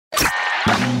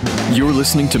You're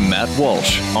listening to Matt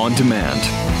Walsh On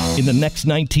Demand. In the next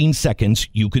 19 seconds,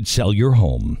 you could sell your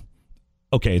home.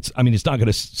 Okay, it's not going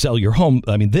to sell your home,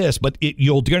 but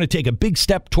you're going to take a big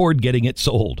step toward getting it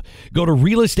sold. Go to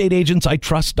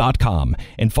realestateagentsitrust.com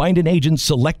and find an agent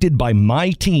selected by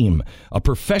my team, a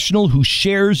professional who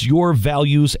shares your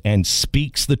values and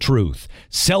speaks the truth.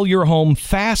 Sell your home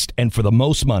fast and for the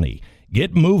most money.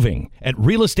 Get moving at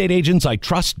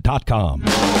realestateagentsitrust.com.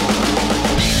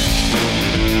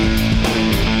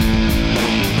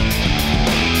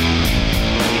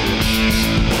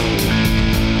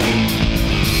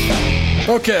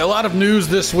 Okay, a lot of news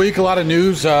this week, a lot of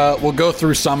news. We'll go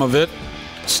through some of it,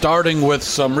 starting with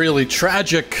some really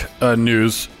tragic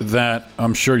news that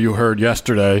I'm sure you heard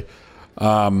yesterday.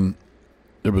 It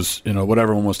was, what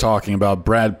everyone was talking about,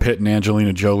 Brad Pitt and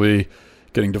Angelina Jolie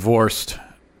getting divorced.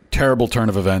 Terrible turn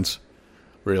of events,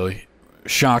 really.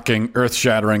 Shocking,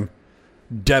 earth-shattering,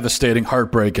 devastating,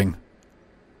 heartbreaking.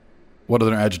 What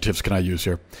other adjectives can I use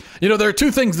here? There are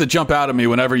two things that jump out at me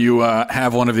whenever you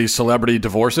have one of these celebrity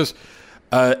divorces.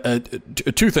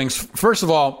 Two things. First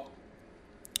of all,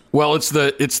 well, it's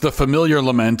the familiar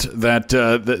lament that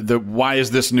the why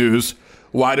is this news?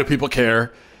 Why do people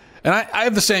care? And I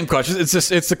have the same question.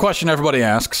 It's the question everybody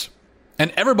asks,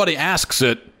 and everybody asks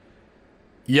it.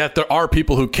 Yet there are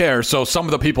people who care. So some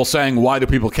of the people saying why do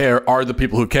people care are the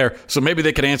people who care. So maybe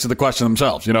they could answer the question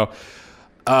themselves.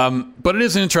 But it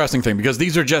is an interesting thing because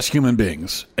these are just human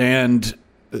beings, and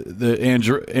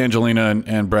Angelina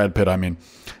and Brad Pitt.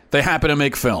 They happen to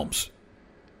make films.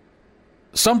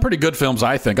 Some pretty good films,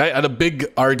 I think. I had a big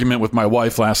argument with my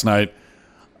wife last night,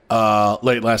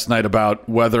 late last night, about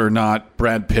whether or not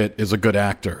Brad Pitt is a good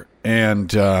actor.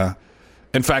 And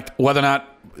in fact, whether or not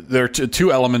there are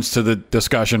two elements to the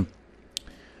discussion.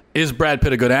 Is Brad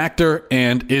Pitt a good actor,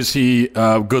 and is he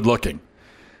good looking?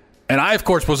 And I, of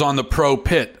course, was on the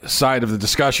pro-Pitt side of the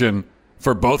discussion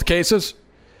for both cases.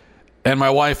 And my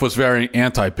wife was very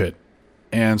anti-Pitt.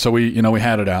 And so we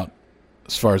had it out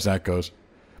as far as that goes.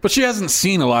 But she hasn't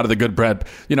seen a lot of the good Brad.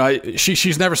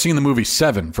 She's never seen the movie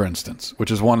Seven, for instance,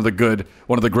 which is one of the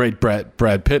great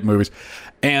Brad Pitt movies.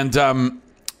 And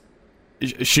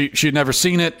she'd never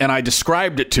seen it, and I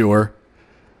described it to her.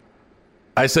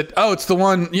 I said, "Oh, it's the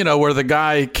one where the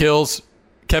guy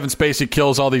Kevin Spacey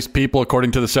kills all these people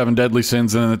according to the 7 deadly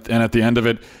sins, and at the end of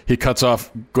it, he cuts off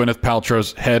Gwyneth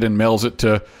Paltrow's head and mails it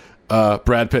to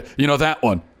Brad Pitt. That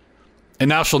one." And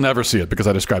now she'll never see it because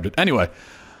I described it. Anyway,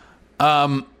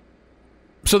 so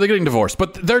they're getting divorced.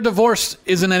 But their divorce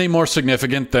isn't any more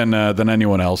significant than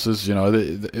anyone else's.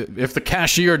 If the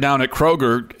cashier down at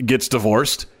Kroger gets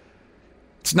divorced,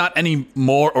 it's not any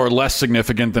more or less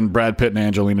significant than Brad Pitt and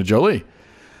Angelina Jolie.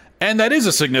 And that is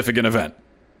a significant event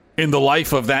in the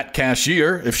life of that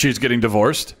cashier if she's getting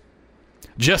divorced.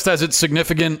 Just as it's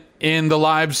significant in the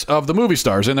lives of the movie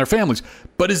stars and their families.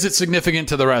 But is it significant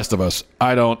to the rest of us?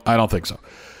 I don't think so.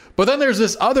 But then there's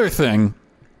this other thing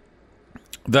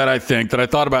that I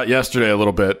thought about yesterday a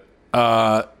little bit.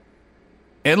 And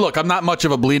look, I'm not much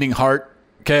of a bleeding heart.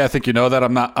 Okay, I think you know that.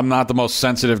 I'm not the most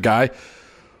sensitive guy.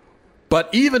 But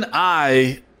even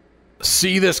I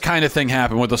see this kind of thing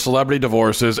happen with the celebrity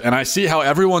divorces, and I see how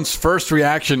everyone's first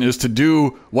reaction is to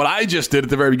do what I just did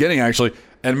at the very beginning, actually,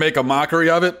 and make a mockery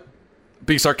of it,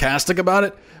 be sarcastic about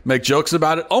it, make jokes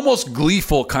about it, almost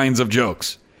gleeful kinds of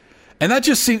jokes. And that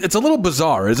just seems, it's a little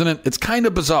bizarre, isn't it? It's kind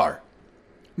of bizarre.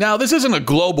 Now, this isn't a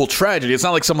global tragedy. It's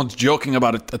not like someone's joking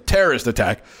about a terrorist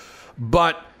attack,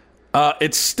 but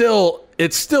it's still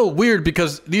weird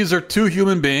because these are two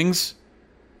human beings,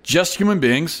 just human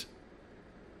beings,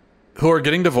 who are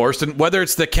getting divorced. And whether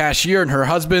it's the cashier and her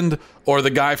husband or the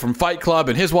guy from Fight Club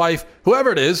and his wife,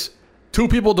 whoever it is, two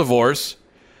people divorce.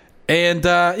 And,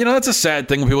 that's a sad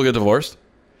thing when people get divorced.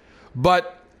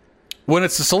 But when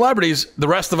it's the celebrities, the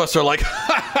rest of us are like,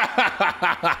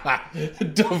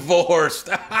 divorced.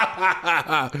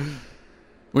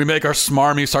 We make our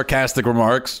smarmy, sarcastic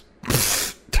remarks.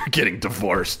 They're getting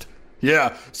divorced.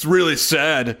 Yeah, it's really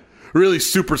sad. Really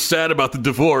super sad about the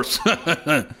divorce.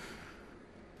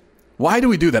 Why do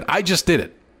we do that? I just did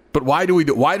it. But why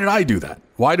did I do that?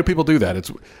 Why do people do that?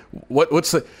 It's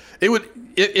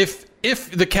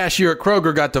if the cashier at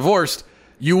Kroger got divorced,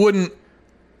 you wouldn't,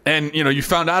 and you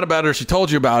found out about it or she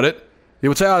told you about it, you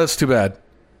would say, "Oh, that's too bad."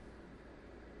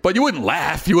 But you wouldn't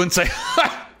laugh. You wouldn't say,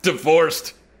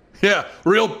 "Divorced. Yeah,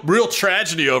 real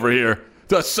tragedy over here.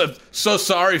 So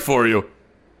sorry for you."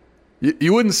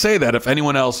 You wouldn't say that if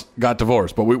anyone else got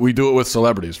divorced, but we do it with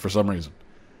celebrities for some reason.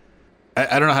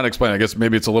 I don't know how to explain it. I guess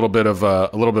maybe it's a little bit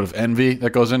of envy that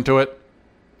goes into it.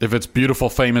 If it's beautiful,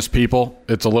 famous people,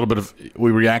 it's a little bit of,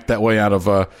 we react that way out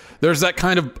of, there's that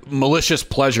kind of malicious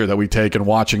pleasure that we take in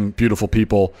watching beautiful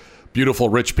people, beautiful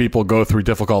rich people go through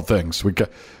difficult things.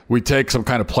 We take some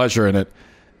kind of pleasure in it,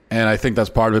 and I think that's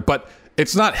part of it. But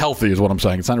it's not healthy is what I'm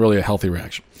saying. It's not really a healthy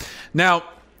reaction. Now,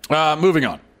 moving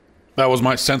on. That was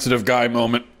my sensitive guy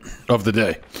moment of the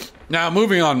day. Now,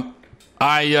 moving on.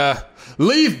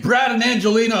 Leave Brad and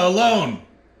Angelina alone.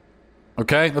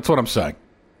 Okay? That's what I'm saying.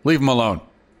 Leave them alone.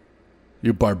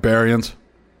 You barbarians.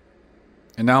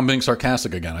 And now I'm being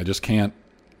sarcastic again. I just can't.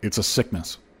 It's a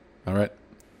sickness. All right?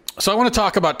 So I want to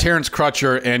talk about Terrence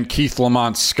Crutcher and Keith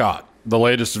Lamont Scott, the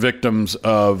latest victims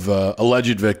of,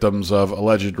 alleged victims of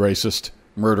alleged racist,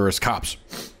 murderous cops.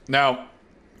 Now,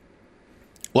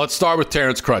 let's start with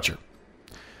Terrence Crutcher.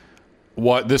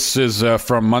 This is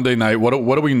from Monday night. What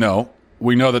do we know?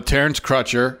 We know that Terrence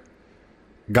Crutcher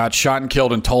got shot and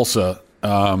killed in Tulsa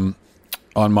on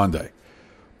Monday.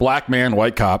 Black man,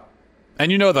 white cop.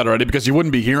 And you know that already because you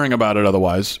wouldn't be hearing about it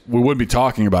otherwise. We wouldn't be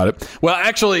talking about it. Well,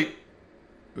 actually,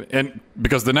 and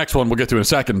because the next one we'll get to in a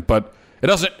second, but it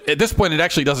doesn't, at this point, it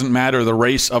actually doesn't matter the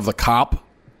race of the cop.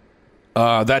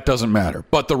 That doesn't matter.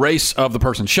 But the race of the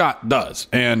person shot does.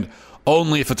 And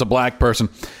only if it's a black person.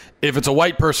 If it's a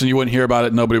white person, you wouldn't hear about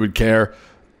it. Nobody would care.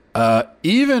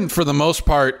 Even for the most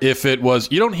part, if it was,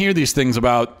 you don't hear these things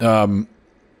about,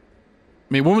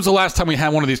 when was the last time we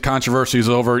had one of these controversies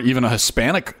over even a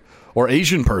Hispanic or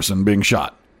Asian person being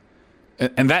shot?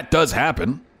 And that does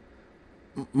happen.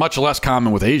 Much less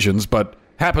common with Asians, but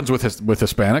happens with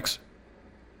Hispanics.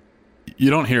 You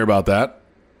don't hear about that.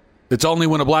 It's only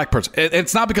when a black person...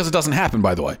 It's not because it doesn't happen,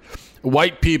 by the way.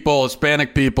 White people,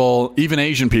 Hispanic people, even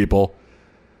Asian people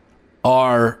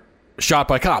are shot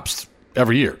by cops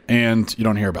every year, and you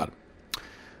don't hear about it.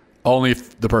 Only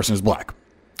if the person is black.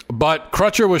 But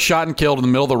Crutcher was shot and killed in the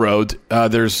middle of the road.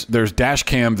 There's dash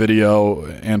cam video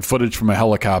and footage from a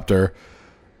helicopter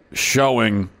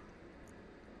showing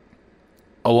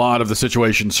a lot of the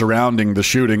situation surrounding the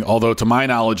shooting, although to my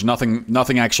knowledge,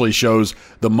 nothing actually shows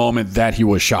the moment that he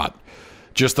was shot,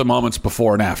 just the moments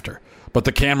before and after. But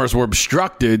the cameras were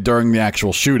obstructed during the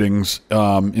actual shootings.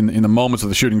 In the moments of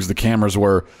the shootings, the cameras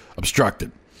were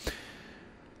obstructed.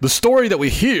 The story that we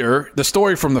hear, the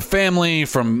story from the family,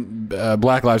 from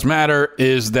Black Lives Matter,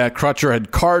 is that Crutcher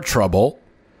had car trouble.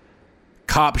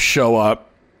 Cops show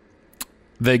up.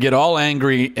 They get all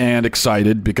angry and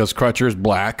excited because Crutcher is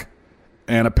black.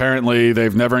 And apparently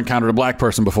they've never encountered a black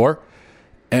person before.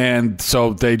 And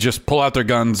so they just pull out their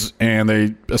guns and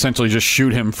they essentially just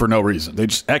shoot him for no reason. They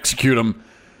just execute him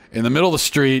in the middle of the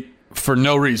street for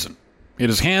no reason. He had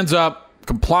his hands up,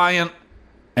 compliant,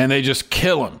 and they just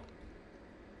kill him.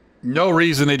 No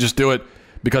reason, they just do it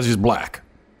because he's black.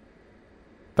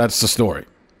 That's the story.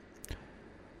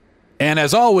 And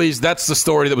as always, that's the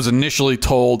story that was initially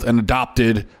told and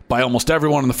adopted by almost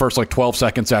everyone in the first 12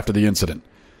 seconds after the incident.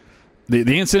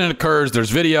 The incident occurs, there's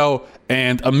video,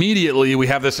 and immediately we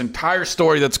have this entire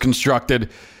story that's constructed.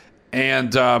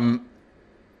 And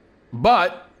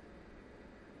but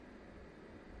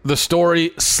the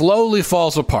story slowly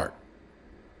falls apart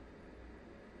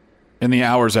in the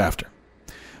hours after.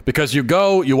 Because you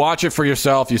watch it for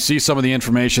yourself, you see some of the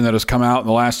information that has come out in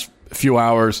the last few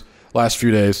hours, last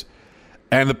few days,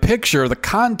 and the picture, the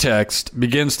context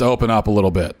begins to open up a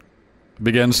little bit,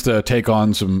 begins to take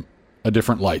on a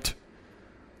different light.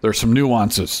 There's some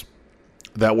nuances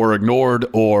that were ignored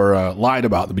or lied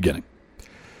about at the beginning.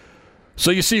 So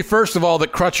you see, first of all,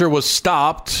 that Crutcher was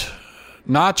stopped,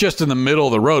 not just in the middle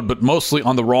of the road, but mostly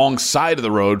on the wrong side of the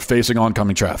road facing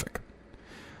oncoming traffic,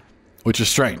 which is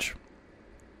strange.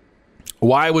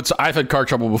 I've had car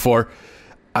trouble before.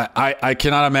 I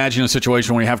cannot imagine a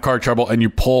situation where you have car trouble and you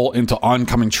pull into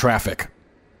oncoming traffic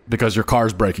because your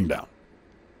car's breaking down.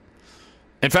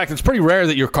 In fact, it's pretty rare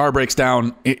that your car breaks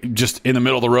down just in the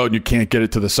middle of the road and you can't get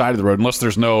it to the side of the road unless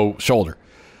there's no shoulder.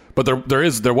 But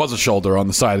there was a shoulder on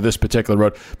the side of this particular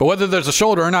road. But whether there's a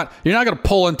shoulder or not, you're not going to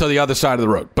pull into the other side of the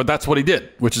road. But that's what he did,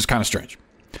 which is kind of strange.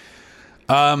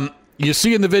 You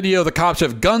see in the video the cops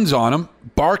have guns on him,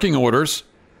 barking orders,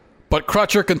 but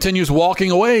Crutcher continues walking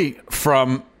away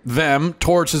from them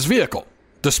towards his vehicle,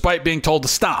 despite being told to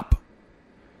stop.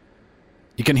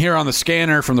 You can hear on the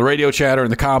scanner from the radio chatter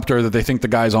and the copter that they think the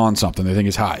guy's on something. They think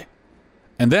he's high.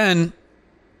 And then,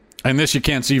 and this you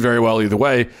can't see very well either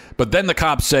way, but then the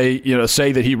cops say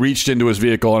that he reached into his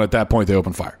vehicle, and at that point they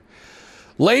open fire.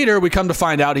 Later, we come to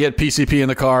find out he had PCP in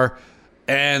the car.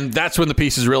 And that's when the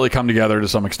pieces really come together to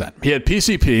some extent. He had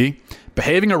PCP,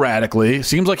 behaving erratically,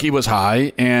 seems like he was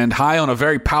high, and high on a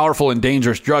very powerful and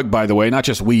dangerous drug, by the way, not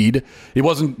just weed. He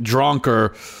wasn't drunk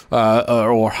or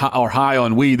high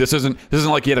on weed. This isn't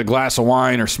like he had a glass of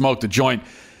wine or smoked a joint.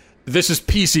 This is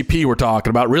PCP we're talking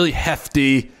about, really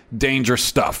hefty, dangerous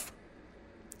stuff.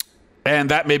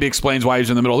 And that maybe explains why he was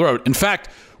in the middle of the road. In fact,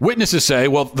 witnesses say,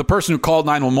 well, the person who called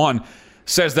 911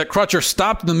 says that Crutcher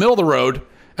stopped in the middle of the road,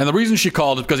 and the reason she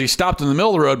called is because he stopped in the middle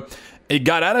of the road. He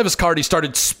got out of his car and he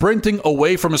started sprinting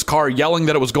away from his car, yelling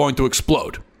that it was going to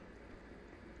explode.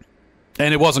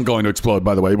 And it wasn't going to explode,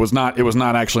 by the way. It was not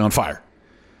actually on fire.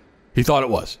 He thought it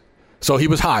was. So he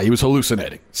was high. He was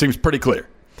hallucinating. Seems pretty clear.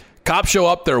 Cops show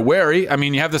up. They're wary. I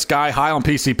mean, you have this guy high on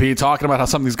PCP talking about how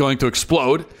something's going to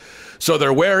explode. So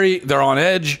they're wary. They're on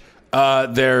edge.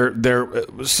 They're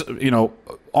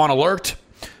on alert.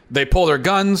 They pull their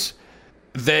guns.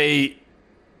 They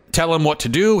tell him what to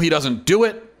do. He doesn't do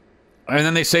it. And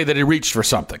then they say that he reached for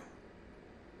something.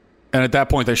 And at that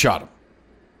point, they shot him.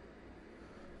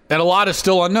 And a lot is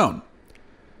still unknown.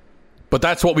 But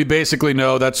that's what we basically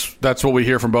know. That's what we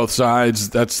hear from both sides.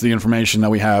 That's the information that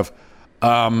we have.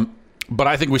 But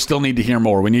I think we still need to hear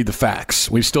more. We need the facts.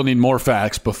 We still need more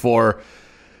facts before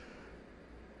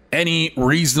any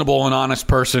reasonable and honest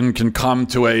person can come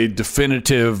to a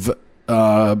definitive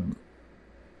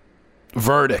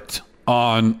verdict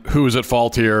on who's at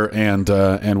fault here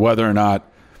and whether or not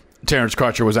Terrence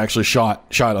Crutcher was actually shot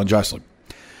unjustly.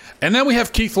 And then we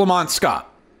have Keith Lamont Scott.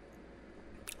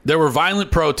 There were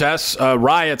violent protests,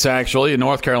 riots actually, in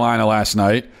North Carolina last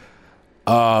night.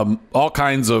 All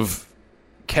kinds of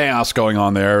chaos going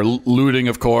on there. Looting,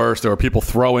 of course. There were people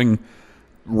throwing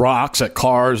rocks at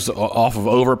cars off of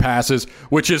overpasses,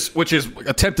 which is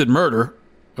attempted murder.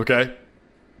 Okay.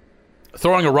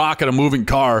 Throwing a rock at a moving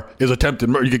car is attempted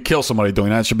murder. You could kill somebody doing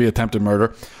that. It should be attempted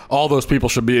murder. All those people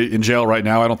should be in jail right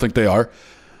now. I don't think they are.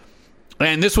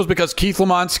 And this was because Keith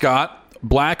Lamont Scott,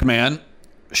 black man,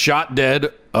 shot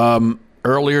dead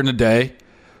earlier in the day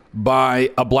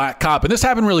by a black cop. And this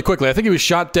happened really quickly. I think he was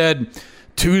shot dead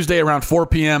Tuesday around 4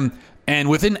 p.m. And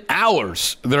within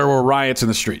hours, there were riots in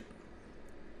the street.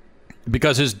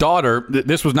 Because his daughter,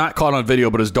 this was not caught on video,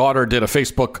 but his daughter did a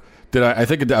Facebook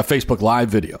Live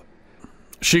video.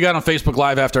 She got on Facebook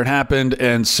Live after it happened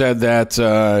and said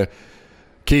that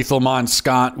Keith Lamont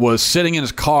Scott was sitting in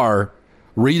his car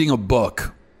reading a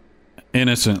book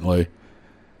innocently.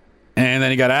 And then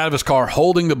he got out of his car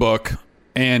holding the book,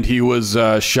 and he was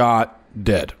shot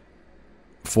dead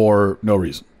for no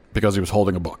reason because he was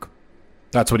holding a book.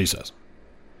 That's what he says.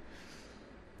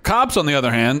 Cops, on the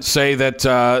other hand, say that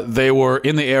they were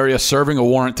in the area serving a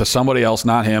warrant to somebody else,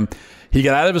 not him. He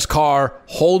got out of his car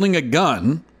holding a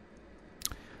gun,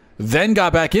 then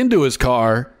got back into his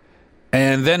car,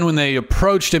 and then when they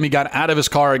approached him, he got out of his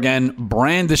car again,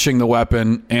 brandishing the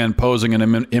weapon and posing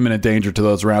an imminent danger to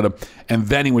those around him, and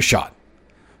then he was shot.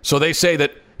 So they say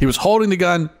that he was holding the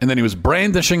gun, and then he was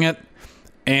brandishing it,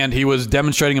 and he was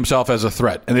demonstrating himself as a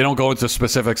threat. And they don't go into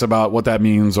specifics about what that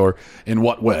means or in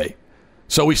what way.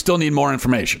 So we still need more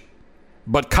information.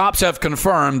 But cops have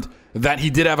confirmed that he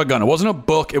did have a gun. It wasn't a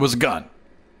book, it was a gun.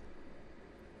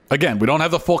 Again, we don't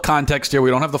have the full context here. We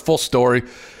don't have the full story.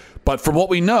 But from what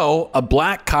we know, a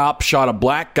black cop shot a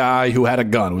black guy who had a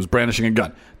gun, who was brandishing a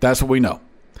gun. That's what we know.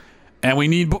 And we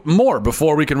need more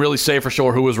before we can really say for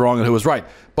sure who was wrong and who was right.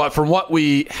 But from what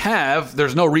we have,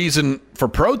 there's no reason for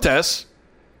protests,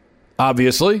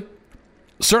 obviously.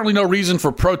 Certainly no reason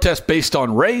for protests based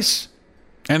on race.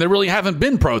 And there really haven't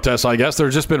been protests, I guess.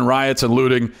 There's just been riots and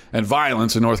looting and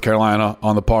violence in North Carolina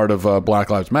on the part of Black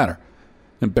Lives Matter.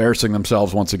 Embarrassing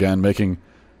themselves once again, making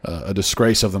a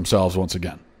disgrace of themselves once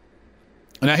again.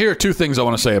 Now, here are two things I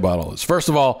want to say about all this. First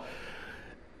of all,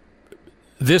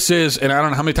 this is, and I don't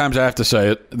know how many times I have to say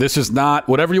it, this is not,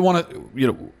 whatever you want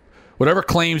to, whatever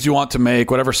claims you want to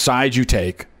make, whatever side you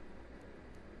take,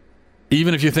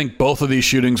 even if you think both of these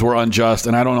shootings were unjust,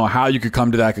 and I don't know how you could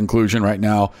come to that conclusion right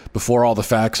now before all the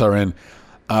facts are in,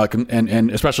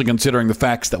 and especially considering the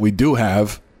facts that we do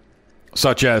have,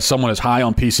 such as someone is high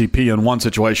on PCP in one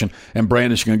situation and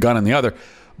brandishing a gun in the other.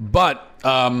 But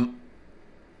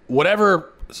whatever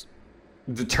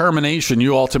determination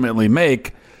you ultimately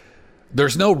make,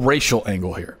 there's no racial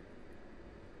angle here.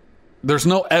 There's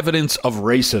no evidence of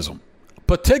racism,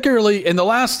 particularly in the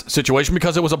last situation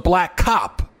because it was a black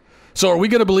cop. So are we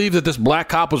going to believe that this black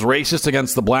cop was racist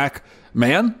against the black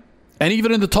man? And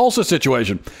even in the Tulsa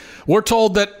situation, we're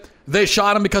told that they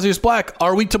shot him because he was black.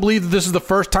 Are we to believe that this is the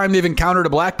first time they've encountered a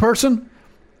black person?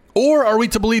 Or are we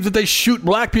to believe that they shoot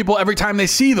black people every time they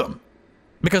see them?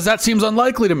 Because that seems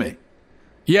unlikely to me.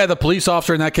 Yeah, the police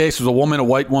officer in that case was a woman, a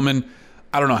white woman.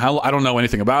 I don't know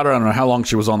anything about her. I don't know how long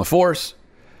she was on the force.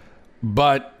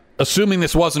 But assuming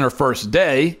this wasn't her first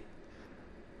day,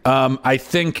 I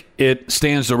think it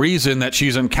stands to reason that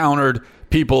she's encountered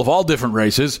people of all different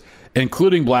races,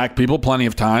 including black people, plenty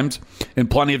of times, in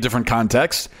plenty of different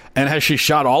contexts. And has she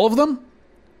shot all of them?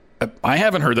 I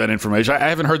haven't heard that information. I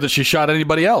haven't heard that she shot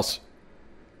anybody else.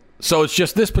 So it's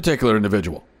just this particular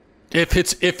individual. If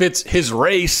it's his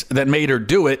race that made her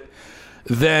do it,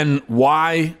 then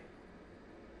why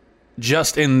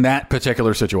just in that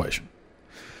particular situation?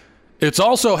 It's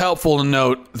also helpful to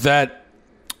note that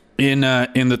in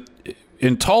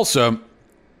Tulsa,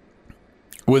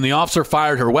 when the officer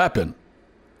fired her weapon,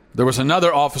 there was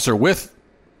another officer with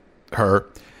her,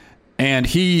 and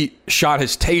he shot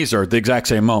his taser at the exact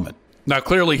same moment. Now,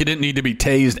 clearly, he didn't need to be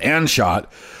tased and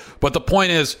shot, but the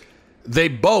point is, they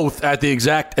both at the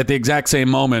exact same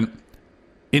moment,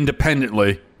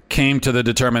 independently, came to the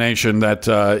determination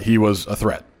that he was a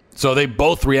threat. So they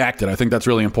both reacted. I think that's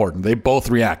really important. They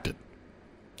both reacted,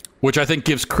 which I think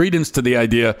gives credence to the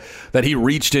idea that he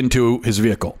reached into his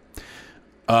vehicle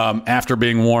after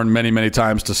being warned many, many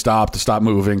times to stop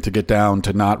moving, to get down,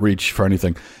 to not reach for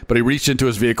anything. But he reached into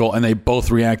his vehicle, and they both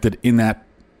reacted in that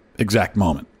exact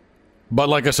moment. But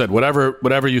like I said,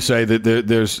 whatever you say, that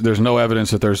there's no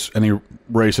evidence that there's any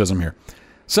racism here.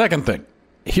 Second thing,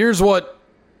 here's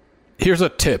a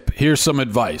tip. Here's some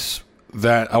advice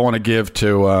that I want to give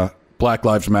to Black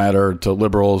Lives Matter, to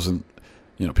liberals, and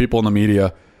people in the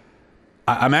media.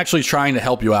 I'm actually trying to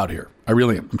help you out here. I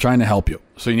really am. I'm trying to help you.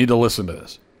 So you need to listen to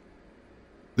this.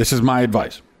 This is my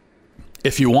advice.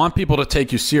 If you want people to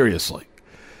take you seriously,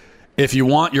 if you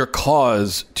want your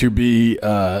cause to be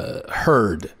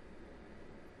heard,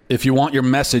 if you want your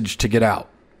message to get out,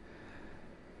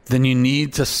 then you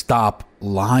need to stop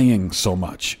lying so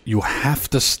much. You have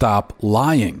to stop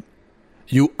lying.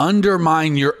 You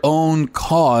undermine your own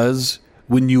cause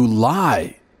when you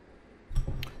lie.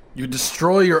 You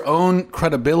destroy your own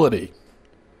credibility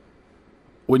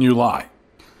when you lie.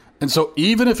 And so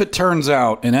even if it turns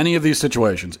out in any of these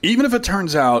situations, even if it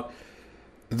turns out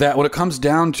that when it comes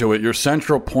down to it, your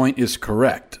central point is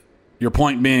correct, your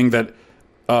point being that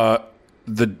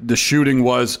the shooting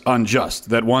was unjust,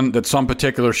 that some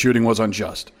particular shooting was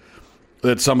unjust,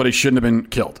 that somebody shouldn't have been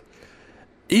killed.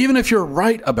 Even if you're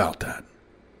right about that,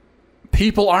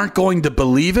 people aren't going to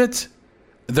believe it.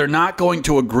 They're not going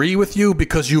to agree with you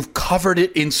because you've covered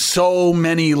it in so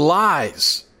many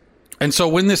lies. And so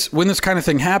when this kind of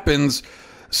thing happens,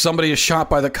 somebody is shot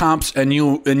by the cops, and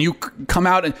you come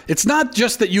out, and it's not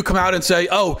just that you come out and say,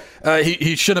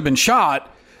 he shouldn't have been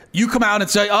shot. You come out and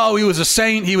say, he was a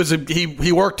saint.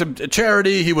 He worked a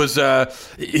charity. He was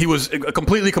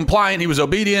completely compliant. He was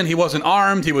obedient. He wasn't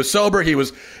armed. He was sober. He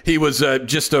was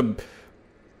just a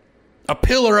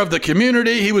pillar of the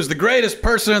community. He was the greatest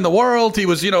person in the world. He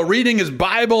was, reading his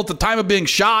Bible at the time of being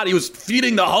shot. He was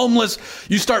feeding the homeless.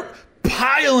 You start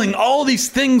piling all these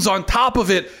things on top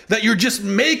of it that you're just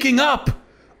making up,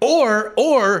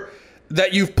 or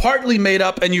that you've partly made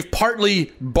up and you've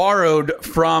partly borrowed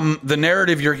from the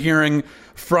narrative you're hearing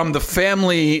from the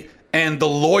family and the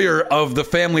lawyer of the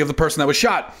family of the person that was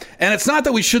shot. And it's not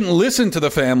that we shouldn't listen to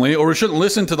the family, or we shouldn't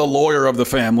listen to the lawyer of the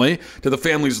family, to the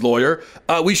family's lawyer.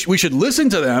 We should listen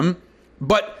to them,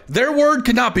 but their word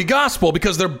cannot be gospel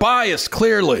because they're biased,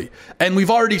 clearly. And we've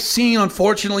already seen,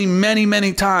 unfortunately, many,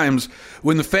 many times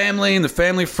when the family and the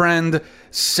family friend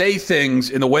say things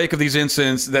in the wake of these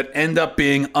incidents that end up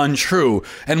being untrue.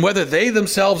 And whether they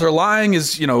themselves are lying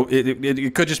is,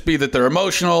 it could just be that they're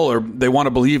emotional, or they want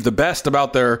to believe the best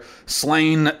about their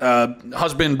slain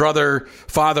husband, brother,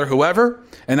 father, whoever.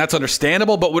 And that's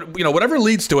understandable. But whatever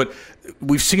leads to it,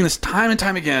 we've seen this time and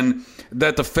time again,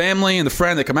 that the family and the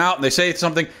friend, they come out and they say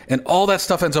something, and all that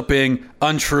stuff ends up being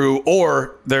untrue,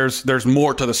 or there's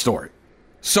more to the story.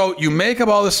 So you make up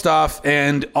all this stuff,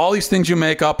 and all these things you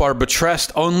make up are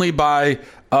buttressed only by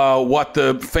what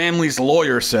the family's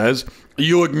lawyer says.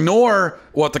 You ignore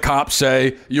what the cops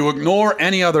say. You ignore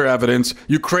any other evidence.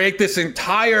 You create this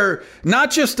entire, it's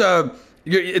not just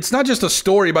a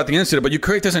story about the incident, but you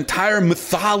create this entire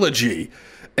mythology.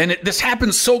 And this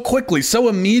happens so quickly, so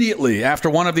immediately after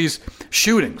one of these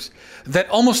shootings, that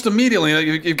almost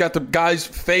immediately you've got the guy's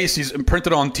face, he's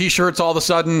imprinted on T-shirts all of a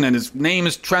sudden, and his name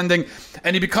is trending,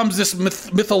 and he becomes this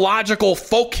mythological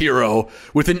folk hero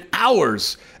within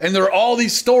hours. And there are all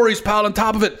these stories piled on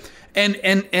top of it. And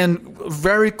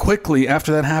very quickly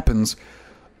after that happens,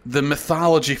 the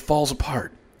mythology falls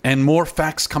apart, and more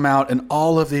facts come out, and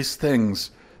all of these things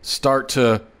start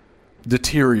to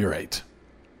deteriorate.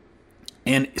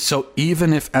 And so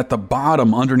even if at the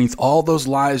bottom, underneath all those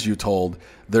lies you told,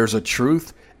 there's a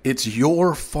truth, it's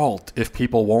your fault if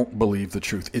people won't believe the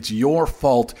truth. It's your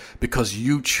fault because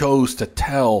you chose to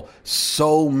tell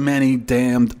so many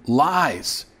damned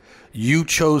lies. You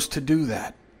chose to do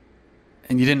that.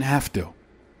 And you didn't have to.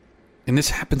 And this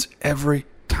happens every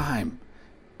time.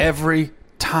 Every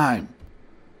time.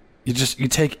 You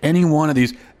take any one of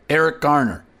these, Eric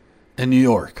Garner in New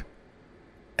York,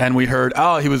 and we heard,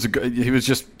 he was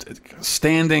just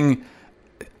standing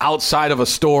outside of a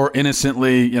store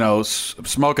innocently,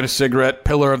 smoking a cigarette,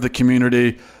 pillar of the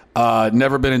community,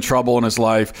 never been in trouble in his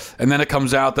life. And then it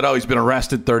comes out that, he's been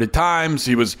arrested 30 times.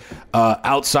 He was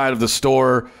outside of the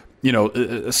store,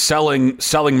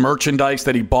 selling merchandise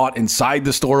that he bought inside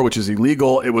the store, which is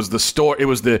illegal. It was the store. It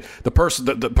was the person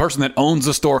that owns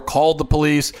the store called the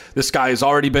police. This guy has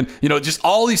already been, just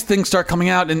all these things start coming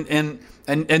out, and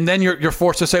then you're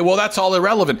forced to say, well, that's all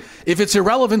irrelevant. If it's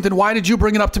irrelevant, then why did you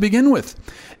bring it up to begin with?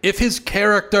 If his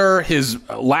character, his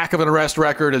lack of an arrest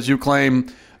record, as you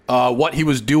claim, what he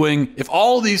was doing, if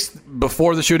all of these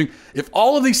before the shooting, if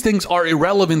all of these things are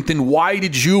irrelevant, then why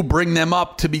did you bring them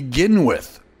up to begin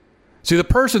with? See, the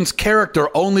person's character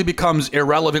only becomes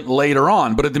irrelevant later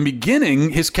on. But at the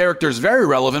beginning, his character is very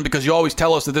relevant because you always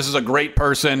tell us that this is a great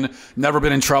person, never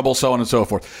been in trouble, so on and so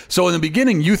forth. So in the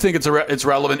beginning, you think it's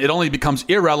relevant. It only becomes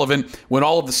irrelevant when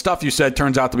all of the stuff you said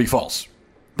turns out to be false.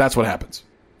 That's what happens.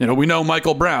 We know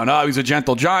Michael Brown. He's a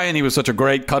gentle giant. He was such a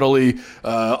great, cuddly,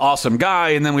 awesome guy.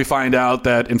 And then we find out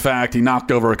that, in fact, he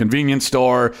knocked over a convenience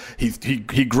store. He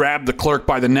grabbed the clerk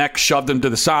by the neck, shoved him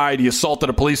to the side. He assaulted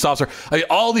a police officer.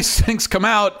 All these things come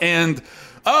out, and,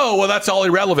 that's all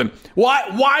irrelevant.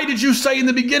 Why did you say in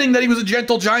the beginning that he was a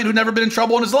gentle giant who'd never been in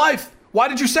trouble in his life? Why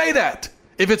did you say that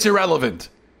if it's irrelevant?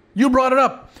 You brought it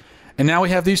up. And now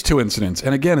we have these two incidents.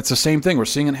 And again, it's the same thing. We're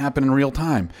seeing it happen in real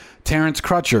time. Terrence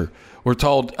Crutcher. We're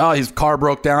told, his car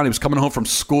broke down. He was coming home from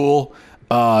school.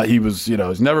 He was,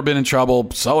 he's never been in trouble.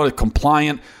 So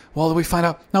compliant. Well, we find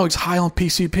out, no, he's high on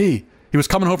PCP. He was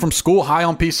coming home from school high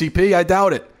on PCP. I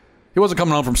doubt it. He wasn't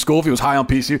coming home from school if he was high on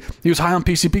PCP. He was high on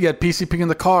PCP. He had PCP in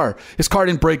the car. His car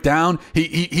didn't break down.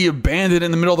 He abandoned it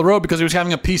in the middle of the road because he was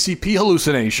having a PCP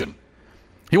hallucination.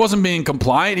 He wasn't being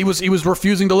compliant. He was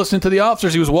refusing to listen to the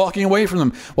officers. He was walking away from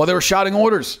them while they were shouting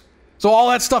orders. So all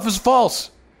that stuff is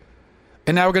false.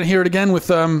 And now we're going to hear it again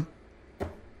with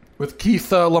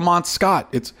Keith Lamont Scott.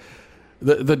 It's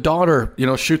the daughter,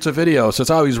 shoots a video, says,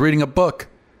 he's reading a book.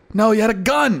 No, he had a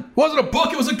gun. It wasn't a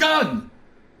book. It was a gun.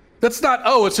 That's not,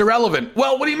 it's irrelevant.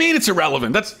 Well, what do you mean it's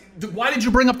irrelevant? Why did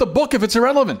you bring up the book if it's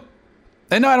irrelevant?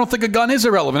 And no, I don't think a gun is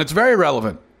irrelevant. It's very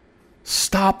relevant.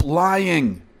 Stop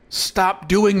lying. Stop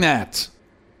doing that.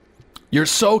 You're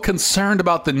so concerned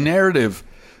about the narrative.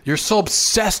 You're so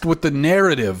obsessed with the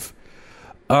narrative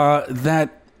that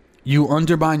you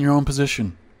undermine your own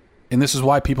position. And this is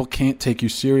why people can't take you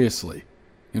seriously.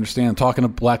 You understand? I'm talking to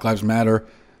Black Lives Matter,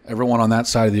 everyone on that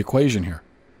side of the equation here.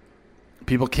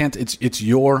 People can't, it's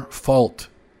your fault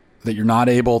that you're not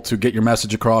able to get your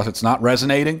message across. It's not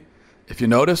resonating, if you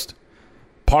noticed.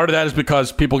 Part of that is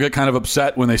because people get kind of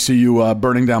upset when they see you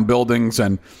burning down buildings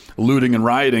and looting and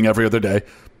rioting every other day.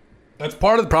 That's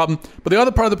part of the problem. But the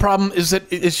other part of the problem is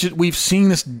that we've seen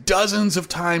this dozens of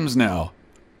times now.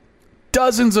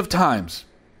 Dozens of times.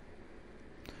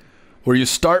 Where you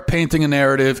start painting a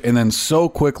narrative and then so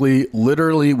quickly,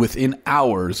 literally within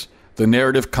hours, the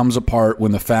narrative comes apart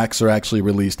when the facts are actually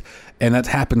released. And that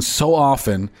happens so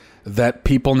often that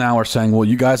people now are saying, well,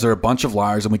 you guys are a bunch of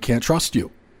liars and we can't trust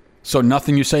you. So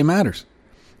nothing you say matters.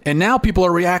 And now people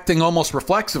are reacting almost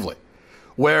reflexively.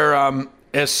 Where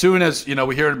as soon as,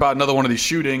 we hear about another one of these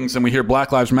shootings and we hear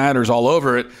Black Lives Matters all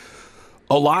over it,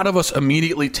 a lot of us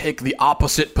immediately take the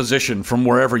opposite position from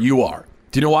wherever you are.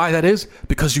 Do you know why that is?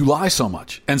 Because you lie so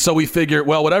much. And so we figure,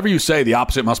 well, whatever you say, the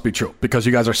opposite must be true because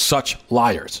you guys are such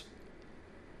liars.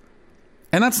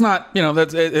 And that's not,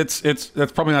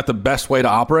 that's probably not the best way to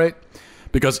operate,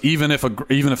 because even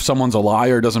if someone's a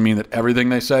liar, it doesn't mean that everything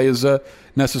they say is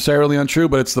necessarily untrue.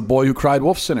 But it's the boy who cried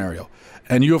wolf scenario,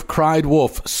 and you have cried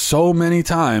wolf so many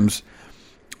times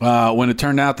when it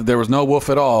turned out that there was no wolf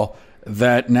at all.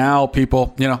 That now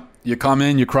people, you come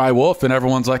in, you cry wolf, and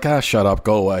everyone's like, shut up,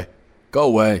 go away, go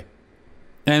away.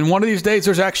 And one of these days,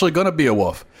 there's actually going to be a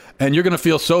wolf. And you're going to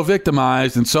feel so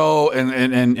victimized and so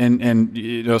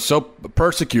so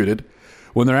persecuted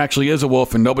when there actually is a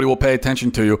wolf, and nobody will pay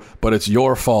attention to you. But it's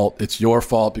your fault. It's your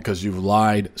fault because you've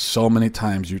lied so many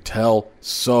times. You tell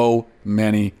so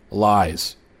many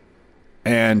lies,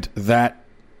 and that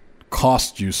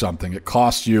costs you something. It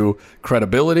costs you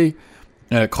credibility,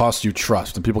 and it costs you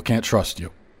trust. And people can't trust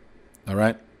you. All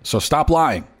right. So stop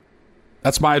lying.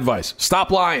 That's my advice.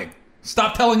 Stop lying.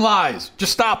 Stop telling lies.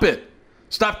 Just stop it.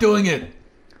 Stop doing it.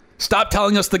 Stop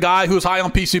telling us the guy who was high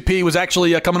on PCP was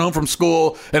actually coming home from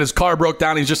school and his car broke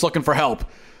down and he's just looking for help.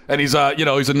 And he's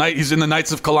in the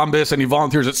Knights of Columbus and he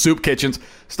volunteers at soup kitchens.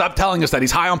 Stop telling us that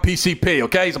he's high on PCP,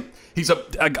 okay? He's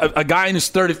a guy in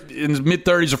his mid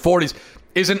 30s or 40s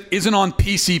isn't on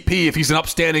PCP if he's an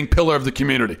upstanding pillar of the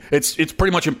community. It's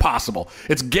pretty much impossible.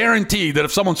 It's guaranteed that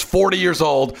if someone's 40 years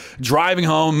old driving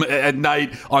home at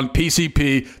night on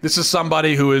PCP, this is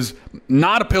somebody who is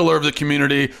not a pillar of the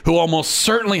community, who almost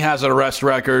certainly has an arrest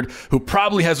record, who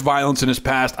probably has violence in his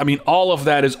past. I mean, all of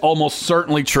that is almost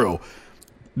certainly true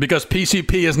because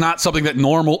PCP is not something that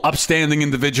normal, upstanding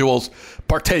individuals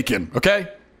partake in, okay?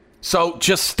 So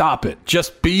just stop it.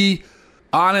 Just be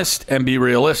honest and be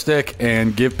realistic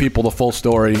and give people the full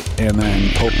story and then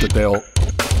hope that they'll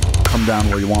come down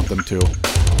where you want them to.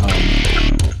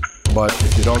 But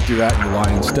if you don't do that and you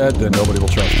lie instead, then nobody will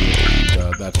trust you.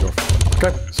 And that's your fault.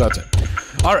 Okay? So that's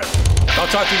it. All right. I'll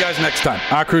talk to you guys next time.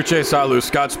 A cruce,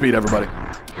 salud. Godspeed, everybody.